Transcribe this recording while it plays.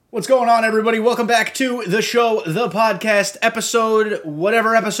What's going on, everybody? Welcome back to the show, the podcast, episode,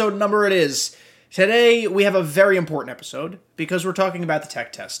 whatever episode number it is. Today, we have a very important episode because we're talking about the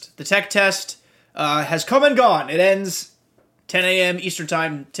tech test. The tech test has come and gone. It ends 10 a.m. Eastern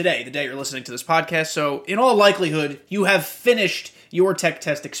Time today, the day you're listening to this podcast. So, in all likelihood, you have finished your tech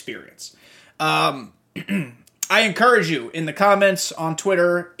test experience. I encourage you in the comments, on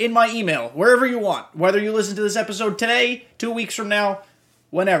Twitter, in my email, wherever you want, whether you listen to this episode today, 2 weeks from now,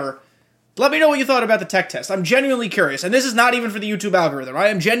 whenever, let me know what you thought about the tech test. I'm genuinely curious, and this is not even for the YouTube algorithm. I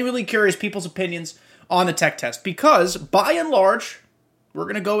am genuinely curious people's opinions on the tech test, because by and large, we're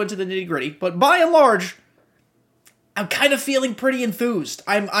going to go into the nitty gritty, but by and large, I'm kind of feeling pretty enthused.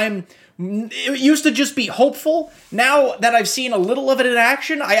 It used to just be hopeful. Now that I've seen a little of it in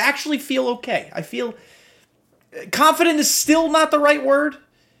action, I actually feel okay. I feel confident is still not the right word.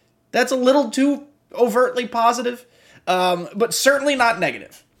 That's a little too overtly positive. But certainly not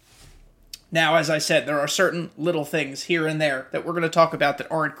negative. Now, as I said, there are certain little things here and there that we're going to talk about that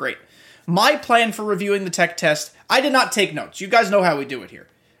aren't great. My plan for reviewing the tech test, I did not take notes. You guys know how we do it here.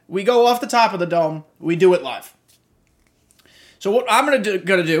 We go off the top of the dome, we do it live. So what I'm going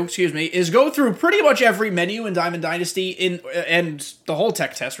to do, is go through pretty much every menu in Diamond Dynasty and the whole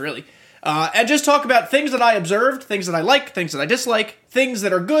tech test, really, and just talk about things that I observed, things that I like, things that I dislike, things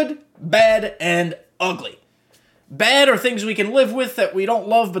that are good, bad, and ugly. Bad are things we can live with that we don't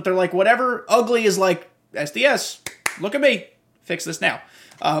love, but they're like whatever. Ugly is like, SDS, look at me, fix this now.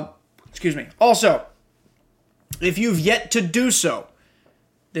 Also, if you've yet to do so,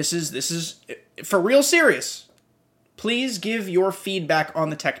 this is for real serious. Please give your feedback on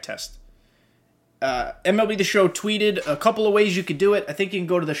the tech test. MLB The Show tweeted a couple of ways you could do it. I think you can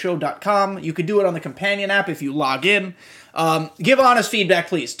go to theshow.com. You could do it on the companion app if you log in. Give honest feedback,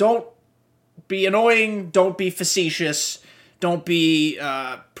 please. Don't be annoying, don't be facetious, don't be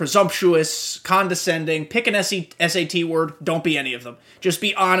presumptuous, condescending, pick an SAT word, don't be any of them. Just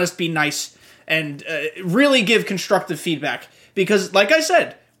be honest, be nice, and really give constructive feedback. Because, like I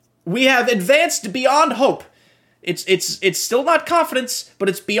said, we have advanced beyond hope. It's still not confidence, but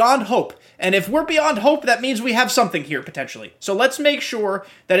it's beyond hope. And if we're beyond hope, that means we have something here, potentially. So let's make sure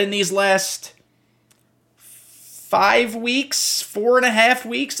that in these last 5 weeks, 4.5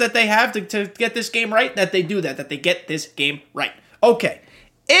 weeks that they have to get this game right, that they do that they get this game right. Okay,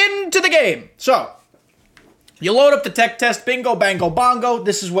 into the game. So, you load up the tech test, bingo, bango, bongo,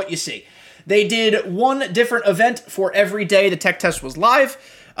 this is what you see. They did one different event for every day the tech test was live.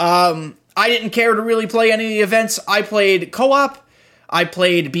 I didn't care to really play any of the events. I played co-op, I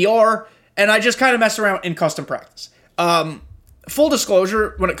played BR, and I just kind of messed around in custom practice. Full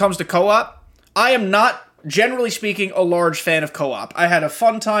disclosure, when it comes to co-op, I am not, generally speaking, a large fan of co-op. I had a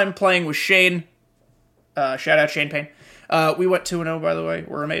fun time playing with Shane. Shout out Shane Payne. We went 2-0, by the way.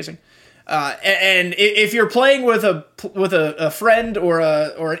 We're amazing. And if you're playing with a friend or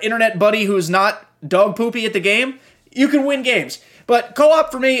an internet buddy who's not dog poopy at the game, you can win games. But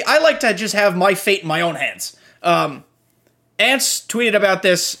co-op for me, I like to just have my fate in my own hands. Ants tweeted about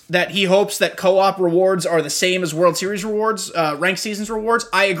this, that he hopes that co-op rewards are the same as World Series rewards, ranked seasons rewards.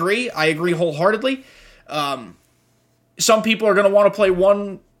 I agree wholeheartedly. Some people are going to want to play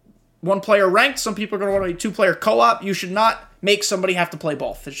one player ranked. Some people are going to want to play 2-player co-op. You should not make somebody have to play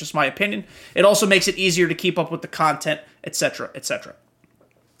both. It's just my opinion. It also makes it easier to keep up with the content, etc., etc.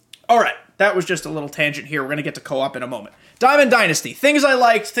 All right, that was just a little tangent here. We're going to get to co-op in a moment. Diamond Dynasty. Things I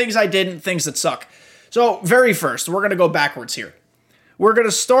liked, things I didn't, things that suck. So, very first, we're going to go backwards here. We're going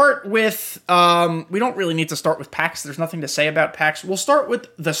to start with, we don't really need to start with packs. There's nothing to say about packs. We'll start with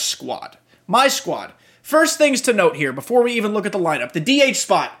the squad. My squad. First things to note here, before we even look at the lineup, the DH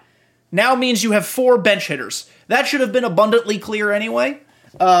spot now means you have 4 bench hitters. That should have been abundantly clear anyway,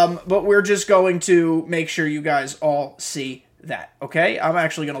 but we're just going to make sure you guys all see that, okay? I'm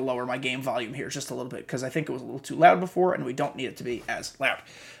actually going to lower my game volume here just a little bit, because I think it was a little too loud before, and we don't need it to be as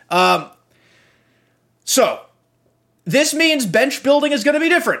loud. So, this means bench building is going to be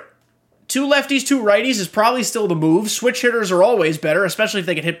different. 2 lefties, 2 righties is probably still the move. Switch hitters are always better, especially if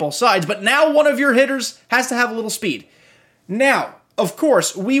they can hit both sides. But now one of your hitters has to have a little speed. Now, of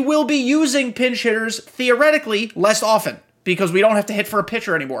course, we will be using pinch hitters theoretically less often, because we don't have to hit for a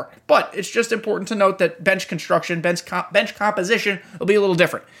pitcher anymore. But it's just important to note that bench construction, bench composition will be a little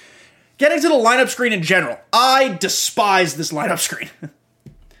different. Getting to the lineup screen in general, I despise this lineup screen.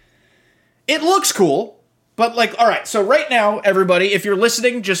 It looks cool. But, all right, so right now, everybody, if you're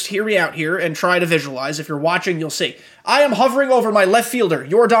listening, just hear me out here and try to visualize. If you're watching, you'll see. I am hovering over my left fielder,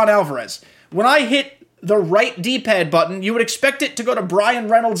 Yordan Alvarez. When I hit the right D-pad button, you would expect it to go to Brian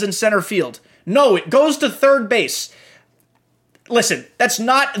Reynolds in center field. No, it goes to third base. listen, that's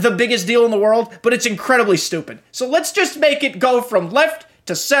not the biggest deal in the world, but it's incredibly stupid. So let's just make it go from left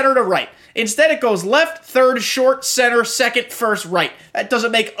to center to right. Instead, it goes left, third, short, center, second, first, right. That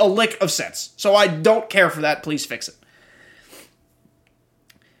doesn't make a lick of sense. So I don't care for that. Please fix it.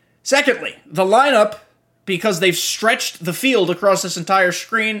 Secondly, the lineup, because they've stretched the field across this entire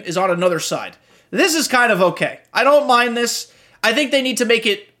screen, is on another side. This is kind of okay. I don't mind this. I think they need to make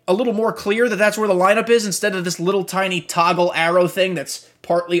it a little more clear that that's where the lineup is instead of this little tiny toggle arrow thing that's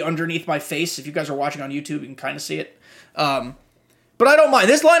partly underneath my face. If you guys are watching on YouTube, you can kind of see it. But I don't mind.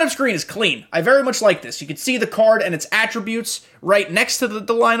 This lineup screen is clean. I very much like this. You can see the card and its attributes right next to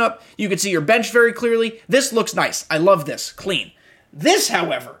the lineup. You can see your bench very clearly. This looks nice. I love this. Clean. This,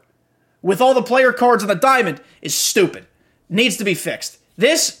 however, with all the player cards on the diamond, is stupid. Needs to be fixed.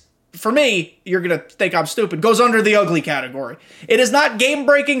 This, for me, you're going to think I'm stupid, goes under the ugly category. It is not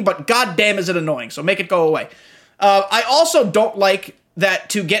game-breaking, but goddamn is it annoying, so make it go away. I also don't like that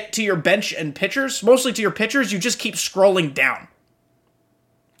to get to your bench and pitchers, mostly to your pitchers, you just keep scrolling down.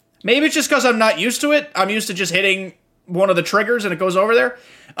 Maybe it's just because I'm not used to it. I'm used to just hitting one of the triggers and it goes over there.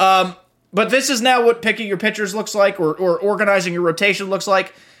 But this is now what picking your pitchers looks like, or organizing your rotation looks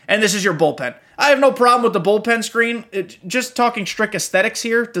like. And this is your bullpen. I have no problem with the bullpen screen. Just talking strict aesthetics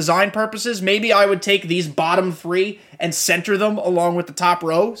here, design purposes. Maybe I would take these bottom three and center them along with the top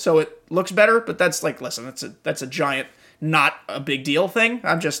row so it looks better. But that's like, listen, that's a giant, not a big deal thing. I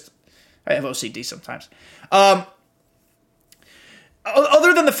have OCD sometimes.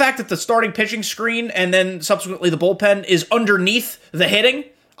 Other than the fact that the starting pitching screen and then subsequently the bullpen is underneath the hitting,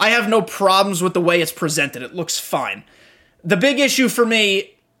 I have no problems with the way it's presented. It looks fine. The big issue for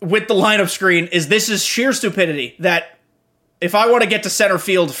me with the lineup screen is this is sheer stupidity that if I want to get to center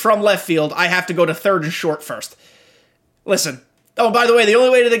field from left field, I have to go to third and short first. Listen. Oh, by the way, the only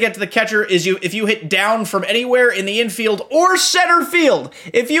way to get to the catcher is if you hit down from anywhere in the infield or center field.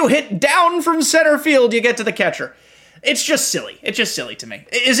 If you hit down from center field, you get to the catcher. It's just silly. It's just silly to me.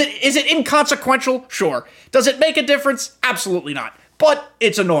 Is it inconsequential? Sure. Does it make a difference? Absolutely not. But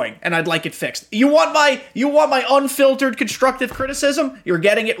it's annoying, and I'd like it fixed. You want my unfiltered constructive criticism? You're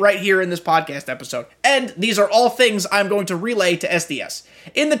getting it right here in this podcast episode. And these are all things I'm going to relay to SDS.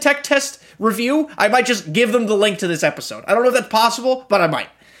 In the tech test review, I might just give them the link to this episode. I don't know if that's possible, but I might.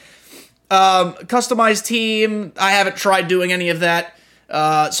 Customized team, I haven't tried doing any of that,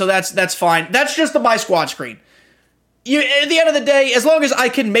 so that's fine. That's just the My Squad screen. At the end of the day, as long as I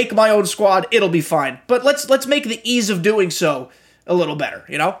can make my own squad, it'll be fine. But let's make the ease of doing so a little better,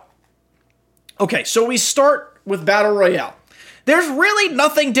 you know? Okay, so we start with Battle Royale. There's really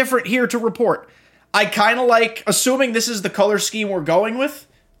nothing different here to report. I kind of like, assuming this is the color scheme we're going with,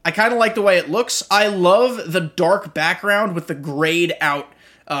 I kind of like the way it looks. I love the dark background with the grayed out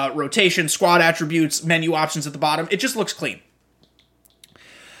rotation, squad attributes, menu options at the bottom. It just looks clean.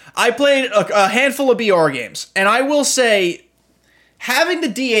 I played a handful of BR games, and I will say, having the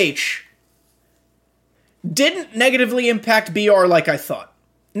DH didn't negatively impact BR like I thought.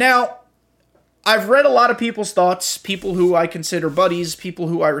 Now, I've read a lot of people's thoughts, people who I consider buddies, people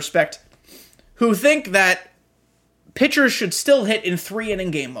who I respect, who think that pitchers should still hit in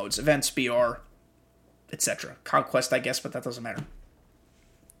 3-inning game modes, events, BR, etc. Conquest, I guess, but that doesn't matter.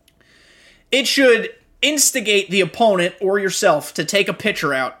 It should instigate the opponent or yourself to take a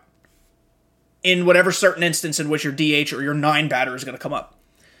pitcher out in whatever certain instance in which your DH or your 9 batter is going to come up.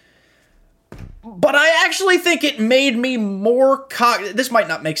 But I actually think it made me more this might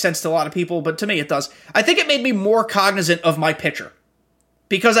not make sense to a lot of people, but to me it does. I think it made me more cognizant of my pitcher.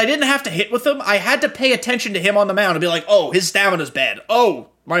 Because I didn't have to hit with him, I had to pay attention to him on the mound and be like, oh, his stamina's bad. Oh,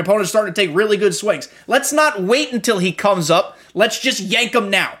 my opponent's starting to take really good swings. Let's not wait until he comes up. Let's just yank him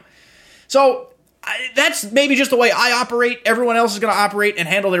now. So that's maybe just the way I operate. Everyone else is going to operate and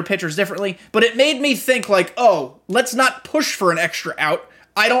handle their pitchers differently. But it made me think like, oh, let's not push for an extra out.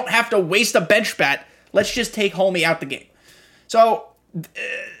 I don't have to waste a bench bat. Let's just take homie out the game. So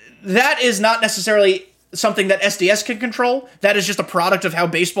that is not necessarily something that SDS can control. That is just a product of how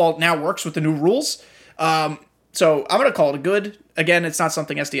baseball now works with the new rules. So I'm going to call it a good. Again, it's not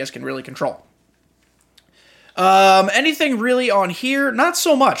something SDS can really control. Anything really on here? Not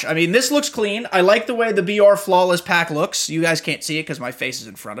so much. I mean, this looks clean. I like the way the BR Flawless Pack looks. You guys can't see it because my face is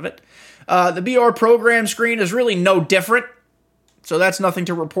in front of it. The BR program screen is really no different. So that's nothing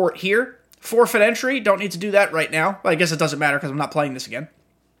to report here. Forfeit entry, don't need to do that right now. I guess it doesn't matter because I'm not playing this again.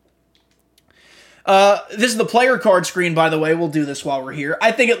 This is the player card screen, by the way. We'll do this while we're here.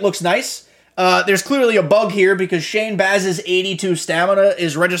 I think it looks nice. There's clearly a bug here because Shane Baz's 82 stamina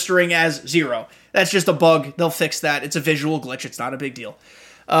is registering as 0. That's just a bug. They'll fix that. It's a visual glitch. It's not a big deal.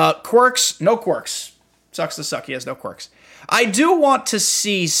 Quirks, no quirks. Sucks to suck. He has no quirks. I do want to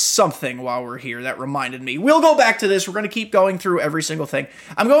see something while we're here that reminded me. We'll go back to this. We're going to keep going through every single thing.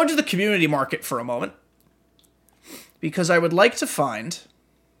 I'm going to the community market for a moment because I would like to find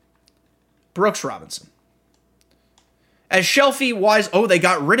Brooks Robinson. As Shelfie-wise, they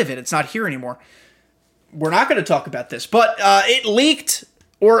got rid of it. It's not here anymore. We're not going to talk about this, but it leaked,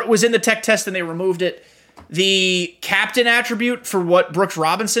 or it was in the tech test and they removed it. The captain attribute for what Brooks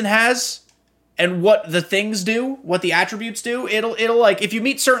Robinson has and what the things do, what the attributes do, it'll like, if you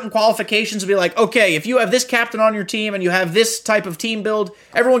meet certain qualifications, it'll be like, okay, if you have this captain on your team and you have this type of team build,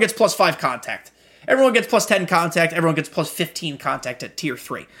 everyone gets +5 contact. Everyone gets +10 contact. Everyone gets +15 contact at tier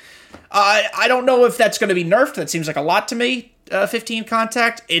 3. I don't know if that's going to be nerfed. That seems like a lot to me, 15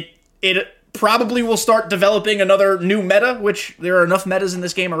 contact. It probably will start developing another new meta, which there are enough metas in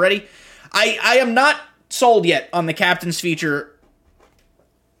this game already. I am not sold yet on the captain's feature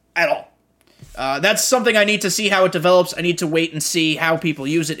at all. That's something I need to see how it develops. I need to wait and see how people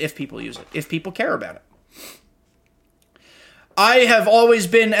use it, if people use it, if people care about it. I have always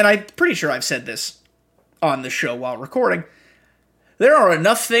been, and I'm pretty sure I've said this on the show while recording, there are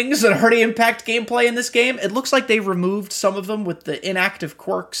enough things that already impact gameplay in this game. It looks like they removed some of them with the inactive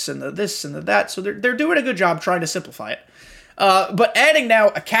quirks and the this and the that, so they're doing a good job trying to simplify it. But adding now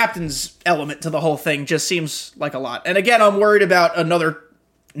a captain's element to the whole thing just seems like a lot. And again, I'm worried about another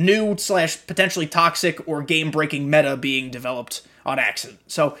new / potentially toxic or game-breaking meta being developed on accident.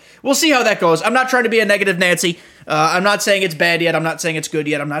 So we'll see how that goes. I'm not trying to be a negative Nancy. I'm not saying it's bad yet. I'm not saying it's good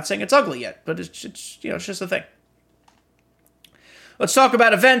yet. I'm not saying it's ugly yet. But it's just a thing. Let's talk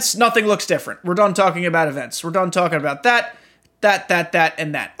about events. Nothing looks different. We're done talking about events. We're done talking about that,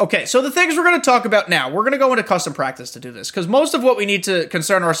 and that. Okay, so the things we're going to talk about now, we're going to go into custom practice to do this, because most of what we need to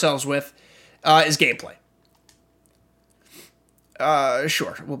concern ourselves with is gameplay.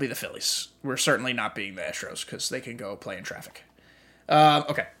 Sure, we'll be the Phillies. We're certainly not being the Astros, because they can go play in traffic.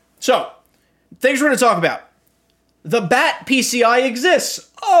 Okay, so, things we're going to talk about. The bat PCI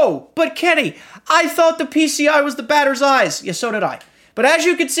exists. Oh, but Kenny, I thought the PCI was the batter's eyes. Yeah, so did I. But as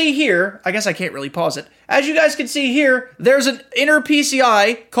you can see here, I guess I can't really pause it. As you guys can see here, there's an inner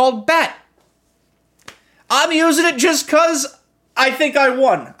PCI called bat. I'm using it just because I think I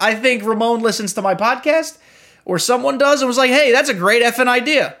won. I think Ramon listens to my podcast, or someone does, and was like, hey, that's a great effing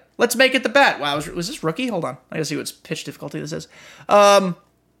idea. Let's make it the bat. Wow, was this rookie? Hold on. I gotta see what pitch difficulty this is. Gameplay.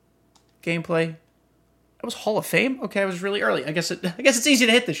 That was Hall of Fame? Okay, I was really early. I guess it's easy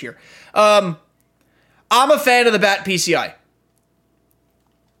to hit this year. I'm a fan of the bat PCI.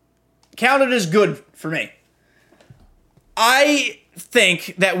 Counted as good for me. I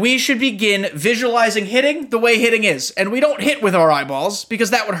think that we should begin visualizing hitting the way hitting is. And we don't hit with our eyeballs,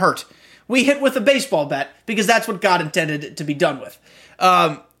 because that would hurt. We hit with a baseball bat, because that's what God intended it to be done with.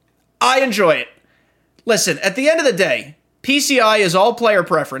 I enjoy it. Listen, at the end of the day, PCI is all player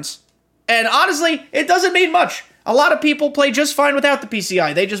preference. And honestly, it doesn't mean much. A lot of people play just fine without the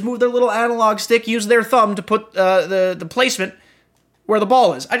PCI. They just move their little analog stick, use their thumb to put the placement where the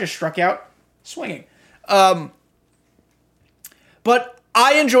ball is. I just struck out swinging. But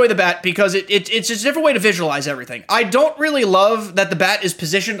I enjoy the bat because it's just a different way to visualize everything. I don't really love that the bat is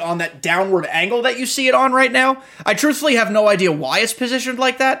positioned on that downward angle that you see it on right now. I truthfully have no idea why it's positioned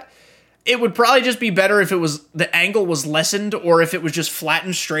like that. It would probably just be better if the angle was lessened, or if it was just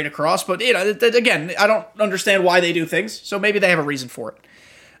flattened straight across. But, again, I don't understand why they do things, so maybe they have a reason for it.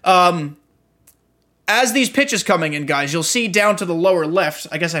 As these pitches coming in, guys, you'll see down to the lower left.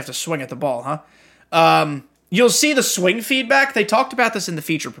 I guess I have to swing at the ball, huh? You'll see the swing feedback. They talked about this in the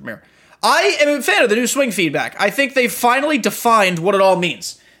feature premiere. I am a fan of the new swing feedback. I think they finally defined what it all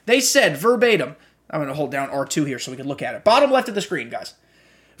means. They said verbatim. I'm going to hold down R2 here so we can look at it. Bottom left of the screen, guys.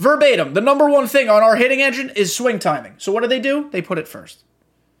 Verbatim, the number one thing on our hitting engine is swing timing. So what do? They put it first.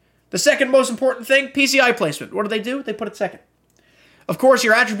 The second most important thing, PCI placement. What do? They put it second. Of course,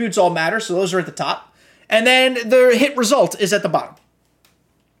 your attributes all matter, so those are at the top. And then the hit result is at the bottom.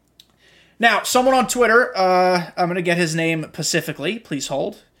 Now, someone on Twitter, I'm going to get his name specifically. Please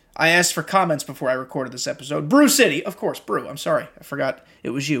hold. I asked for comments before I recorded this episode. Brew City. Of course, Brew. I'm sorry. I forgot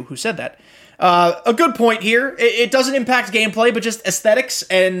it was you who said that. A good point here. It doesn't impact gameplay, but just aesthetics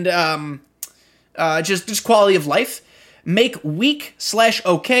and just quality of life. Make weak /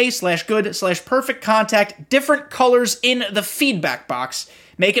 okay / good / perfect contact different colors in the feedback box.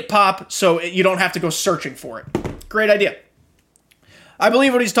 Make it pop so you don't have to go searching for it. Great idea. I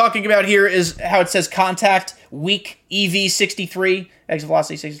believe what he's talking about here is how it says contact, weak, EV 63, exit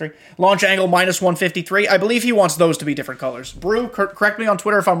velocity 63, launch angle -153. I believe he wants those to be different colors. Brew, correct me on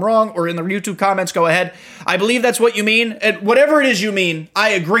Twitter if I'm wrong, or in the YouTube comments, go ahead. I believe that's what you mean, and whatever it is you mean, I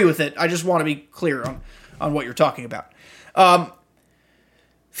agree with it. I just want to be clear on what you're talking about.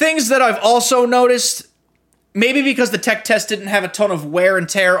 Things that I've also noticed, maybe because the tech test didn't have a ton of wear and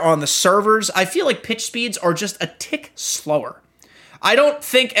tear on the servers, I feel like pitch speeds are just a tick slower. I don't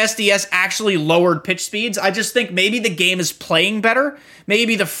think SDS actually lowered pitch speeds. I just think maybe the game is playing better.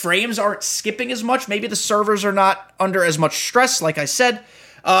 Maybe the frames aren't skipping as much. Maybe the servers are not under as much stress, like I said.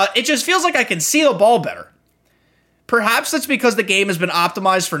 It just feels like I can see the ball better. Perhaps that's because the game has been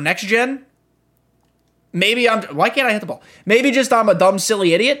optimized for next gen. Why can't I hit the ball? Maybe just I'm a dumb,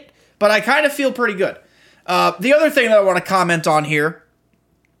 silly idiot, but I kind of feel pretty good. The other thing that I want to comment on here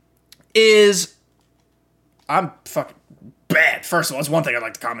is I'm fucking bad. First of all, it's one thing I'd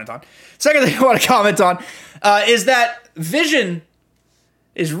like to comment on. Second thing I want to comment on is that vision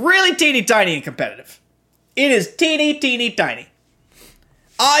is really teeny tiny and competitive. It is teeny, teeny, tiny.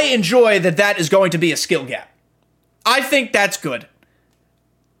 I enjoy that is going to be a skill gap. I think that's good.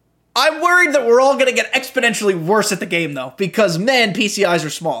 I'm worried that we're all going to get exponentially worse at the game, though, because, man, PCIs are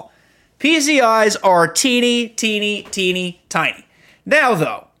small. PCIs are teeny, teeny, teeny, tiny. Now,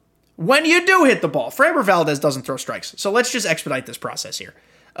 though, when you do hit the ball, Framber Valdez doesn't throw strikes, so let's just expedite this process here.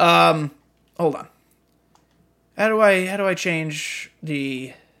 Hold on. How do I change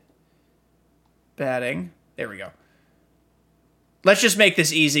the batting? There we go. Let's just make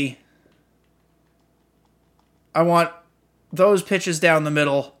this easy. I want those pitches down the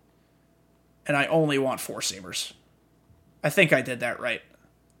middle, and I only want four-seamers. I think I did that right.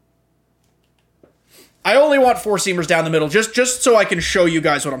 I only want four-seamers down the middle, just so I can show you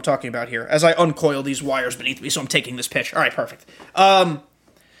guys what I'm talking about here, as I uncoil these wires beneath me, so I'm taking this pitch. All right, perfect.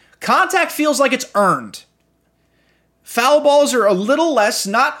 Contact feels like it's earned. Foul balls are a little less,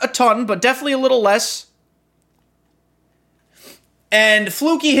 not a ton, but definitely a little less. And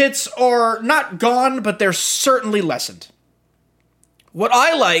fluky hits are not gone, but they're certainly lessened. What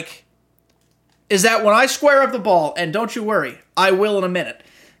I like is that when I square up the ball, and don't you worry, I will in a minute,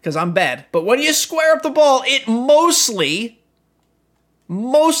 because I'm bad, but when you square up the ball, it mostly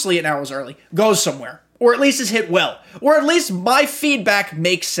an hour's early, goes somewhere, or at least is hit well, or at least my feedback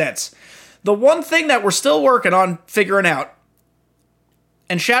makes sense. The one thing that we're still working on figuring out,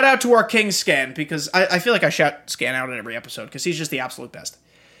 and shout out to our King Scan, because I feel like I shout Scan out in every episode, because he's just the absolute best.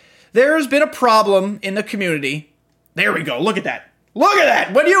 There's been a problem in the community. There we go, look at that. Look at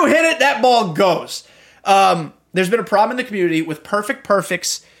that! When you hit it, that ball goes. There's been a problem in the community with perfect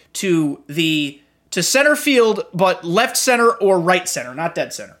perfects to center field, but left center or right center, not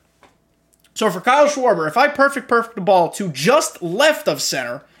dead center. So for Kyle Schwarber, if I perfect the ball to just left of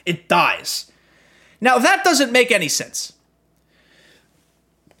center, it dies. Now that doesn't make any sense.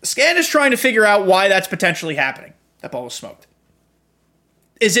 Scan is trying to figure out why that's potentially happening. That ball was smoked.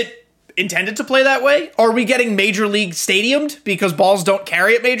 Is it intended to play that way? Are we getting Major League stadiumed because balls don't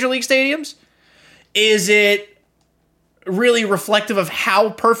carry at Major League stadiums? Is it really reflective of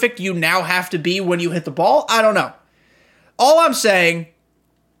how perfect you now have to be when you hit the ball? I don't know. All I'm saying,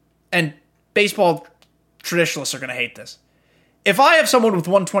 and baseball traditionalists are going to hate this, if I have someone with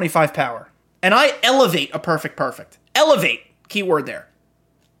 125 power, and I elevate a perfect, elevate, keyword there,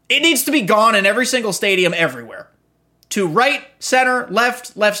 it needs to be gone in every single stadium everywhere. To right center,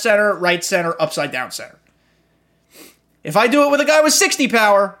 left center, right center, upside down center. If I do it with a guy with 60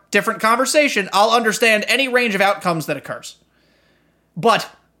 power, different conversation, I'll understand any range of outcomes that occurs. But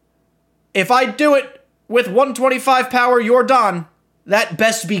if I do it with 125 power, you're done, that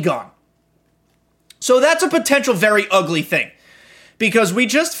best be gone. So that's a potential very ugly thing. Because we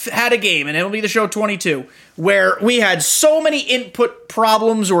just had a game in MLB The Show 22 where we had so many input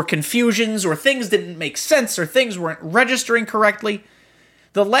problems or confusions or things didn't make sense or things weren't registering correctly.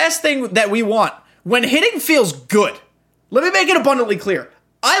 The last thing that we want, when hitting feels good, let me make it abundantly clear.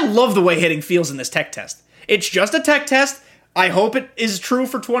 I love the way hitting feels in this tech test. It's just a tech test. I hope it is true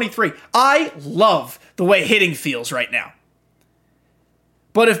for 23. I love the way hitting feels right now.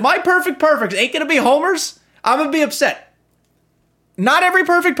 But if my perfect ain't going to be homers, I'm going to be upset. Not every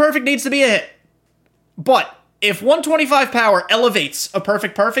perfect needs to be a hit. But if 125 power elevates a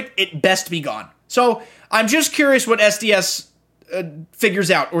perfect, it best be gone. So I'm just curious what SDS figures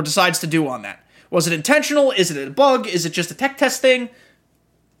out or decides to do on that. Was it intentional? Is it a bug? Is it just a tech test thing?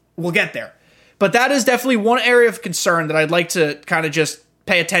 We'll get there. But that is definitely one area of concern that I'd like to kind of just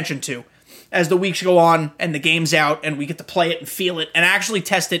pay attention to as the weeks go on and the game's out and we get to play it and feel it and actually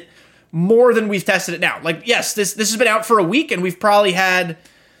test it more than we've tested it now. Like, yes, this has been out for a week, and we've probably had,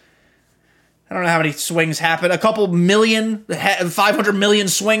 I don't know how many swings happen, a couple million, 500 million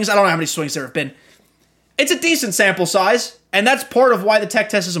swings. I don't know how many swings there have been. It's a decent sample size, and that's part of why the tech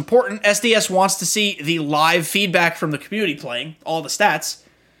test is important. SDS wants to see the live feedback from the community playing, all the stats.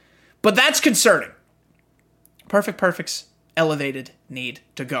 But that's concerning. perfects elevated need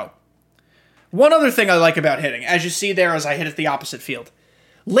to go. One other thing I like about hitting, as you see there as I hit at the opposite field.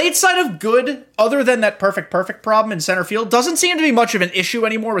 Late side of good, other than that perfect problem in center field, doesn't seem to be much of an issue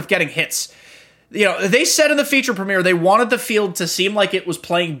anymore with getting hits. You know, they said in the feature premiere they wanted the field to seem like it was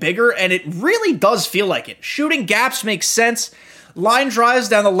playing bigger, and it really does feel like it. Shooting gaps makes sense. Line drives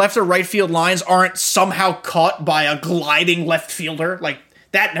down the left or right field lines aren't somehow caught by a gliding left fielder. Like,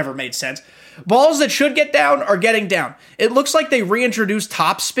 that never made sense. Balls that should get down are getting down. It looks like they reintroduced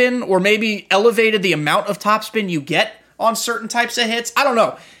topspin, or maybe elevated the amount of topspin you get on certain types of hits. I don't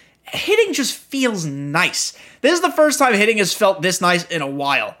know. Hitting just feels nice. This is the first time hitting has felt this nice in a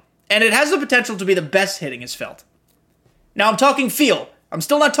while, and it has the potential to be the best hitting has felt. Now, I'm talking feel. I'm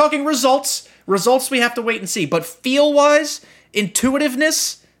still not talking results. Results we have to wait and see, but feel-wise,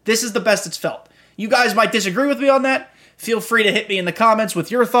 intuitiveness, this is the best it's felt. You guys might disagree with me on that. Feel free to hit me in the comments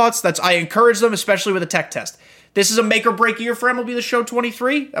with your thoughts. I encourage them, especially with a tech test. This is a make or break year for MLB The Show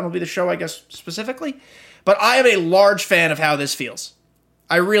 23. MLB The Show, I guess, specifically. But I am a large fan of how this feels.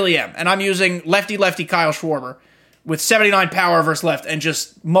 I really am. And I'm using lefty Kyle Schwarber with 79 power versus left and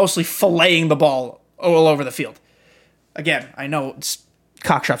just mostly filleting the ball all over the field. Again, I know it's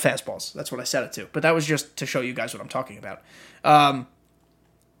cockshot fastballs. That's what I set it to. But that was just to show you guys what I'm talking about. All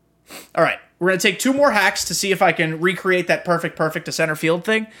right. We're going to take 2 more hacks to see if I can recreate that perfect to center field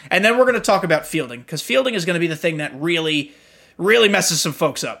thing. And then we're going to talk about fielding, because fielding is going to be the thing that really messes some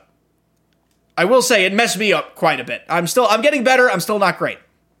folks up. I will say it messed me up quite a bit. I'm getting better. I'm still not great.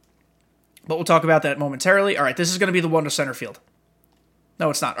 But we'll talk about that momentarily. All right, this is going to be the one to center field.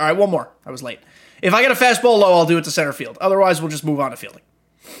 No, it's not. All right, one more. I was late. If I get a fastball low, I'll do it to center field. Otherwise, we'll just move on to fielding.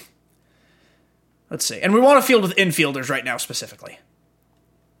 Let's see. And we want to field with infielders right now specifically.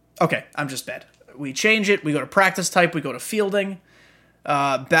 Okay, I'm just bad. We change it. We go to practice type. We go to fielding.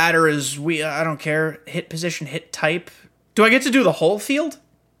 Batter is, I don't care. Hit position, hit type. Do I get to do the whole field?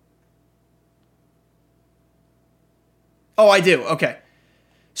 Oh, I do. Okay.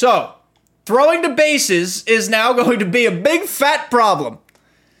 So, throwing to bases is now going to be a big fat problem.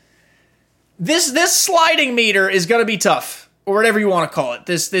 This sliding meter is going to be tough, or whatever you want to call it.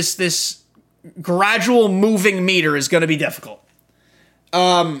 This gradual moving meter is going to be difficult.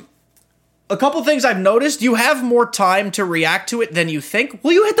 A couple things I've noticed. You have more time to react to it than you think.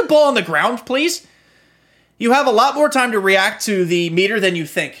 Will you hit the ball on the ground, please? You have a lot more time to react to the meter than you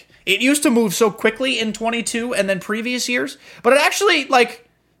think. It used to move so quickly in 22 and then previous years, but it actually,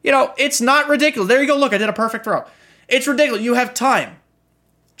 it's not ridiculous. There you go. Look, I did a perfect throw. It's ridiculous. You have time.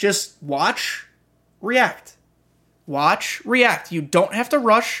 Just watch, react. Watch, react. You don't have to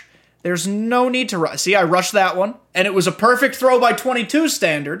rush. There's no need to rush. See, I rushed that one, and it was a perfect throw by 22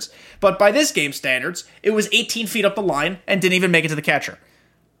 standards, but by this game standards, it was 18 feet up the line and didn't even make it to the catcher.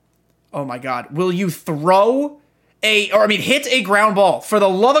 Oh my God. Will you hit a ground ball, for the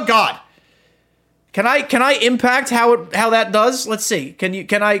love of God? Can I impact how that does? Let's see.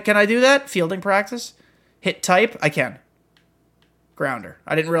 Can I do that? Fielding practice? Hit type? I can. Grounder.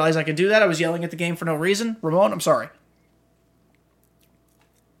 I didn't realize I could do that. I was yelling at the game for no reason. Ramon, I'm sorry.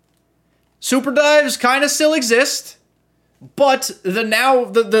 Super dives kind of still exist, but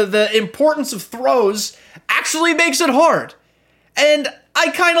the importance of throws actually makes it hard. And I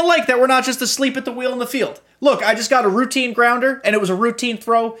kind of like that we're not just asleep at the wheel in the field. Look, I just got a routine grounder, and it was a routine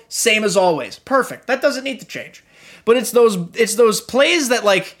throw, same as always. Perfect. That doesn't need to change. But it's those plays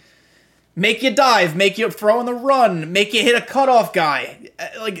that, make you dive, make you throw in the run, make you hit a cutoff guy.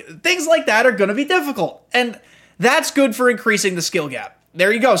 Things like that are going to be difficult. And that's good for increasing the skill gap.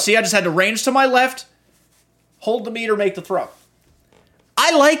 There you go. See, I just had to range to my left, hold the meter, make the throw.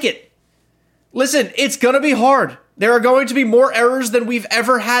 I like it. Listen, it's going to be hard. There are going to be more errors than we've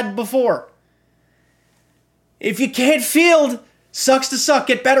ever had before. If you can't field, sucks to suck.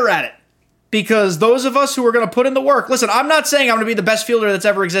 Get better at it. Because those of us who are going to put in the work, listen, I'm not saying I'm going to be the best fielder that's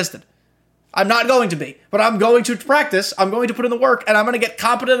ever existed. I'm not going to be. But I'm going to practice, I'm going to put in the work, and I'm going to get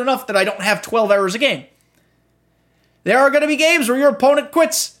competent enough that I don't have 12 errors a game. There are going to be games where your opponent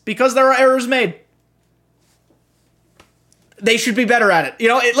quits because there are errors made. They should be better at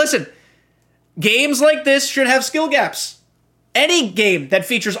it. Listen, games like this should have skill gaps. Any game that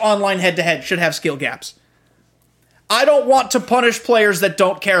features online head-to-head should have skill gaps. I don't want to punish players that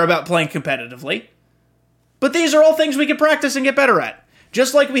don't care about playing competitively. But these are all things we can practice and get better at.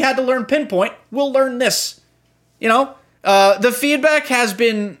 Just like we had to learn pinpoint, we'll learn this. The feedback has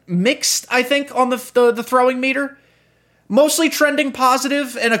been mixed, I think, on the throwing meter. Mostly trending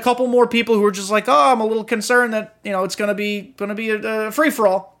positive, and a couple more people who are just like, oh, I'm a little concerned that, it's going to be a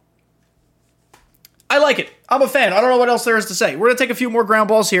free-for-all. I like it. I'm a fan. I don't know what else there is to say. We're going to take a few more ground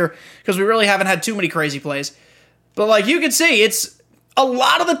balls here, because we really haven't had too many crazy plays. But like you can see, it's a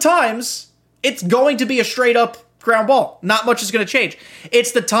lot of the times it's going to be a straight up ground ball. Not much is going to change.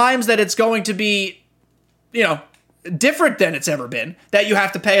 It's the times that it's going to be, different than it's ever been that you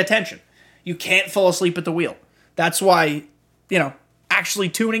have to pay attention. You can't fall asleep at the wheel. That's why, actually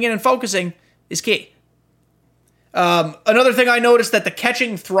tuning in and focusing is key. Another thing I noticed that the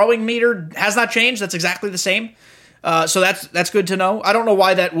catching throwing meter has not changed. That's exactly the same. So that's good to know. I don't know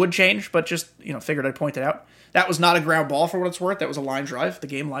why that would change, but just, figured I'd point it out. That was not a ground ball for what it's worth. That was a line drive. The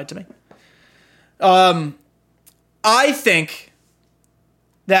game lied to me. I think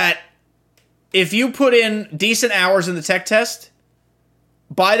that if you put in decent hours in the tech test,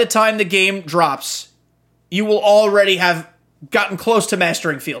 by the time the game drops, you will already have gotten close to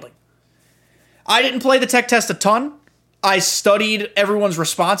mastering fielding. I didn't play the tech test a ton. I studied everyone's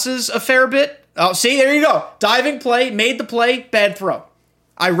responses a fair bit. Oh, see, there you go. Diving play, made the play, bad throw.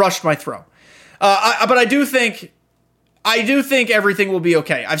 I rushed my throw. But I do think everything will be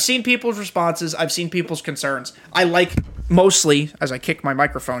okay. I've seen people's responses. I've seen people's concerns. I like mostly, as I kick my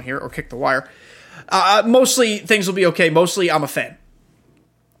microphone here, or kick the wire, mostly things will be okay. Mostly I'm a fan.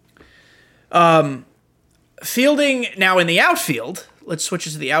 Fielding now in the outfield. Let's switch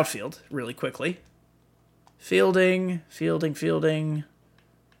it to the outfield really quickly. Fielding.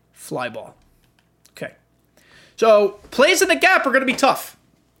 Fly ball. Okay. So plays in the gap are going to be tough.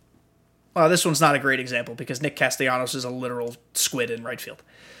 Well, this one's not a great example because Nick Castellanos is a literal squid in right field.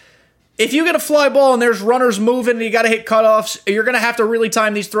 If you get a fly ball and there's runners moving and you got to hit cutoffs, you're going to have to really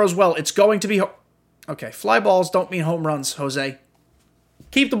time these throws well. It's going to be... Okay, fly balls don't mean home runs, Jose.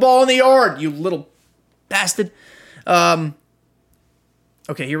 Keep the ball in the yard, you little bastard.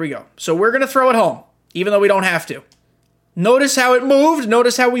 Okay, here we go. So we're going to throw it home, even though we don't have to. Notice how it moved.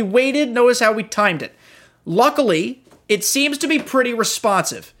 Notice how we waited. Notice how we timed it. Luckily, it seems to be pretty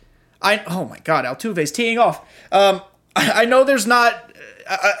responsive. Oh my God, Altuve's teeing off. I know there's not...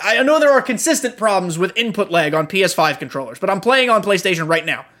 I know there are consistent problems with input lag on PS5 controllers, but I'm playing on PlayStation right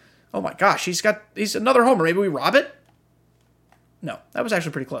now. Oh my gosh, he's another homer. Maybe we rob it? No, that was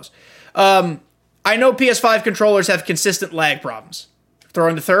actually pretty close. I know PS5 controllers have consistent lag problems.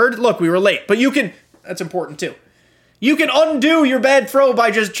 Throwing the third, look, we were late, but you can... That's important too. You can undo your bad throw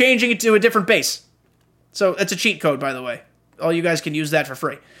by just changing it to a different base. So that's a cheat code, by the way. All you guys can use that for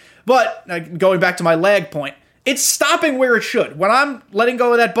free. But, going back to my lag point, it's stopping where it should. When I'm letting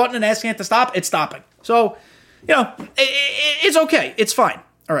go of that button and asking it to stop, it's stopping. So, it's okay. It's fine.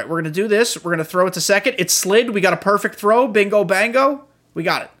 All right, we're going to do this. We're going to throw it to second. It slid. We got a perfect throw. Bingo, bango. We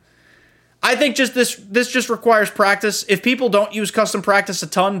got it. I think this just requires practice. If people don't use custom practice a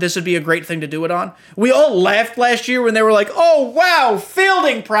ton, this would be a great thing to do it on. We all laughed last year when they were like, oh, wow,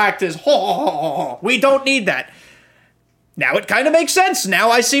 fielding practice. We don't need that. Now it kind of makes sense.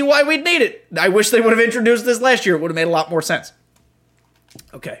 Now I see why we'd need it. I wish they would have introduced this last year. It would have made a lot more sense.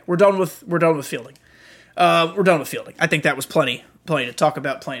 Okay, we're done with fielding. We're done with fielding. I think that was plenty to talk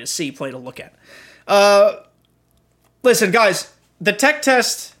about, plenty to see, plenty to look at. Listen, guys, the tech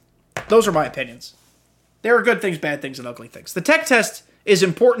test, those are my opinions. There are good things, bad things, and ugly things. The tech test is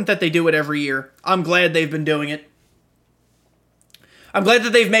important that they do it every year. I'm glad they've been doing it. I'm glad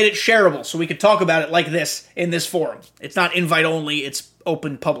that they've made it shareable so we could talk about it like this in this forum. It's not invite only, it's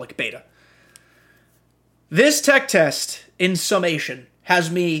open public beta. This tech test, in summation,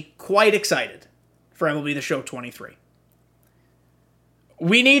 has me quite excited for MLB The Show 23.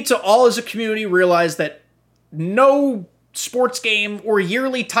 We need to all as a community realize that no sports game or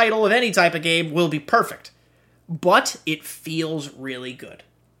yearly title of any type of game will be perfect, but it feels really good.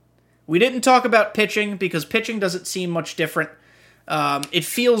 We didn't talk about pitching because pitching doesn't seem much different. It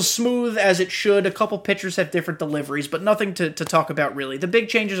feels smooth as it should. A couple pitchers have different deliveries, but nothing to talk about really. The big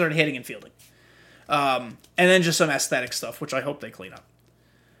changes are in hitting and fielding. And then just some aesthetic stuff, which I hope they clean up.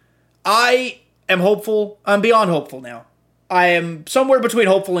 I am hopeful. I'm beyond hopeful now. I am somewhere between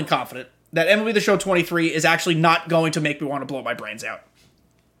hopeful and confident that MLB The Show 23 is actually not going to make me want to blow my brains out.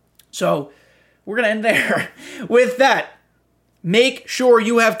 So, we're going to end there. With that, make sure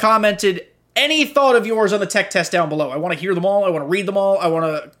you have commented any thought of yours on the tech test down below. I want to hear them all. I want to read them all. I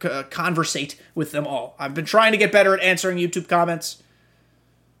want to conversate with them all. I've been trying to get better at answering YouTube comments.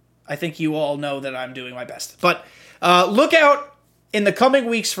 I think you all know that I'm doing my best. But look out in the coming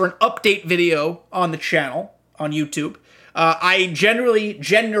weeks for an update video on the channel on YouTube. I generally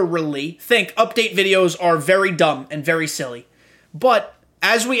think update videos are very dumb and very silly. But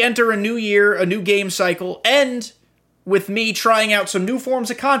as we enter a new year, a new game cycle, and with me trying out some new forms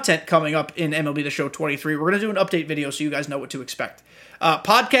of content coming up in MLB The Show 23, we're going to do an update video so you guys know what to expect.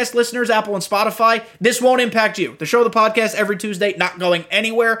 Podcast listeners, Apple and Spotify, this won't impact you. The show, the podcast, every Tuesday, not going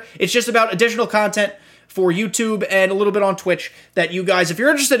anywhere. It's just about additional content for YouTube and a little bit on Twitch that you guys, if you're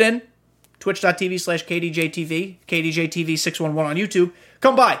interested in, twitch.tv/KDJTV, KDJTV611 on YouTube,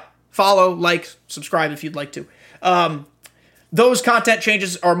 come by, follow, like, subscribe if you'd like to. Those content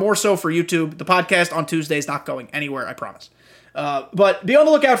changes are more so for YouTube. The podcast on Tuesday is not going anywhere, I promise. But be on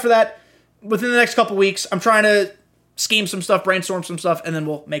the lookout for that within the next couple weeks. I'm trying to scheme some stuff, brainstorm some stuff, and then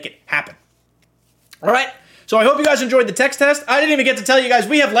we'll make it happen. All right? So I hope you guys enjoyed the text test. I didn't even get to tell you guys,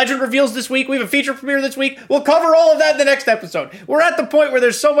 we have legend reveals this week. We have a feature premiere this week. We'll cover all of that in the next episode. We're at the point where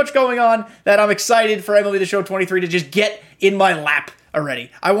there's so much going on that I'm excited for MLB The Show 23 to just get in my lap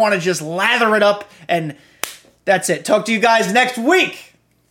already. I want to just lather it up, and that's it. Talk to you guys next week.